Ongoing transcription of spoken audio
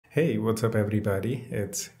Hey, what's up everybody?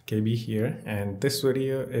 It's KB here, and this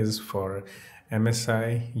video is for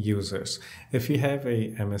MSI users. If you have a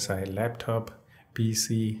MSI laptop,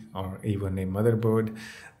 PC, or even a motherboard,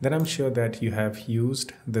 then I'm sure that you have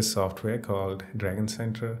used this software called Dragon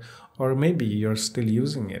Center, or maybe you're still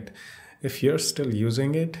using it. If you're still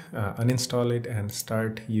using it, uninstall it and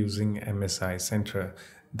start using MSI Center,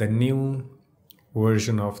 the new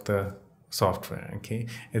version of the software. Okay,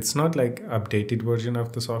 it's not like updated version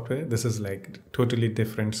of the software. This is like totally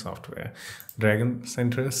different software. Dragon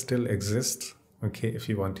Center still exists. Okay, if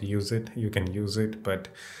you want to use it, you can use it, but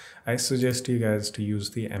I suggest you guys to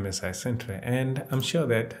use the MSI Center, and I'm sure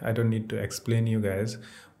that I don't need to explain you guys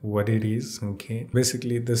what it is. Okay,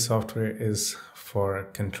 basically this software is for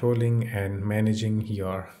controlling and managing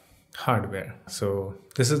your hardware. So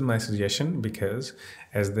this is my suggestion because,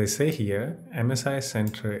 as they say here, MSI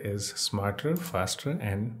Center is smarter, faster,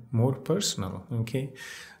 and more personal. Okay,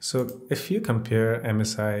 so if you compare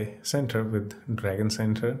MSI Center with Dragon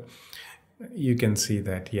Center, you can see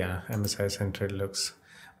that MSI Center looks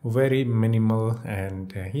very minimal,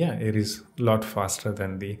 and it is a lot faster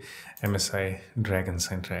than the MSI Dragon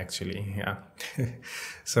Center actually.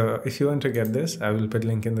 So if you want to get this, I will put a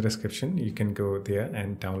link in the description. You can go there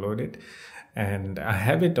and download it, and I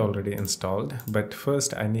have it already installed. But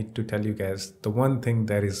first I need to tell you guys the one thing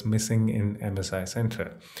that is missing in MSI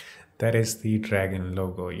Center. That is the Dragon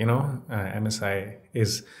logo. MSI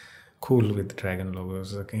is cool with Dragon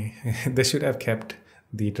logos. Okay, they should have kept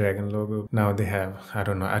the Dragon logo. Now they have, I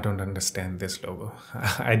don't know, I don't understand this logo.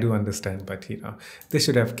 I do understand, but they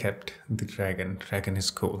should have kept the Dragon. Dragon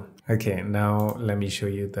is cool. Okay, now let me show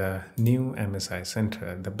you the new MSI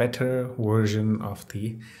Center, the better version of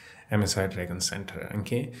the MSI Dragon Center.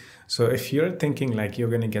 Okay, so if you're thinking like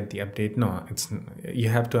you're gonna get the update, no, you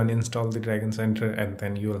have to uninstall the Dragon Center and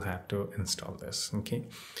then you'll have to install this. Okay,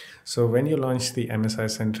 so when you launch the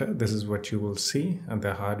MSI Center, this is what you will see on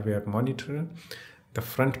the hardware monitor, the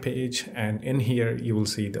front page, and in here you will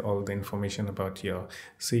see all the information about your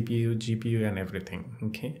CPU, GPU, and everything.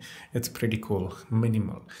 Okay, it's pretty cool,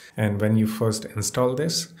 minimal. And when you first install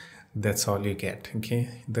this, that's all you get. Okay,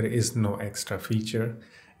 there is no extra feature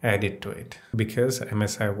added to it because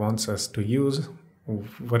MSI wants us to use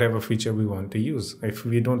whatever feature we want to use. If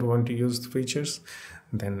we don't want to use the features,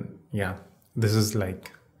 then this is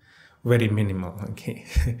like very minimal. Okay,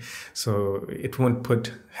 so it won't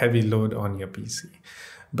put heavy load on your PC.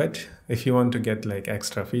 But if you want to get like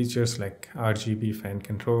extra features like RGB fan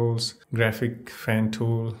controls, graphic fan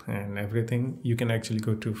tool, and everything, you can actually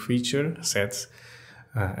go to feature sets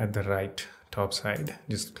at the right top side.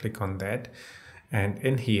 Just click on that, and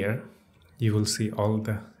in here you will see all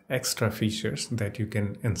the extra features that you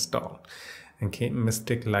can install. Okay,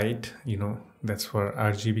 Mystic Light, that's for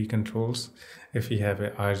RGB controls. If you have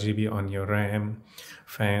a RGB on your RAM,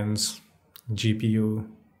 fans, GPU,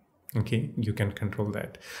 okay, you can control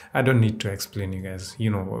that. I don't need to explain, you guys,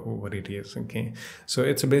 you know what it is. Okay, so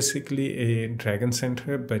it's basically a Dragon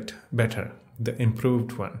Center, but better, the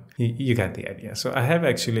improved one. You got the idea. So I have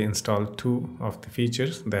actually installed two of the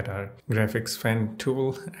features that are graphics fan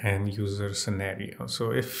tool and user scenario.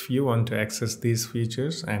 So if you want to access these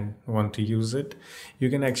features and want to use it, you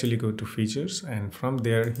can actually go to features, and from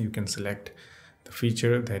there you can select the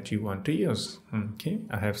feature that you want to use. Okay,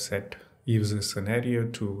 I have set user scenario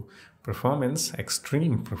to performance,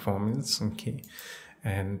 extreme performance. Okay,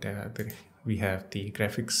 and we have the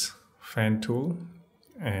graphics fan tool,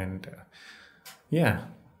 and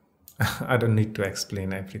I don't need to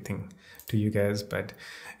explain everything to you guys, but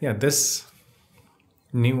this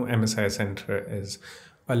new MSI Center is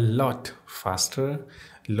a lot faster,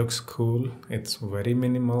 looks cool, it's very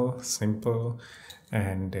minimal, simple,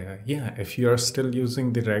 and if you are still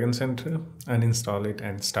using the Dragon Center, uninstall it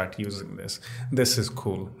and start using this. This is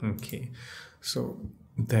cool. Okay, so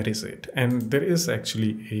that is it. And there is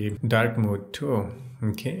actually a dark mode too.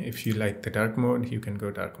 Okay, if you like the dark mode, you can go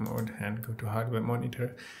dark mode and go to hardware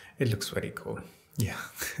monitor. It looks very cool.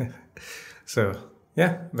 So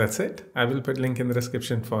that's it. I will put a link in the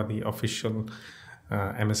description for the official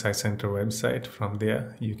MSI Center website. From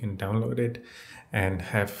there you can download it and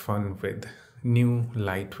have fun with new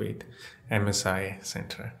lightweight MSI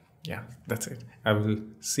Center. That's it. I will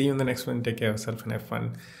see you in the next one. Take care of yourself and have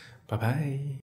fun. Bye bye.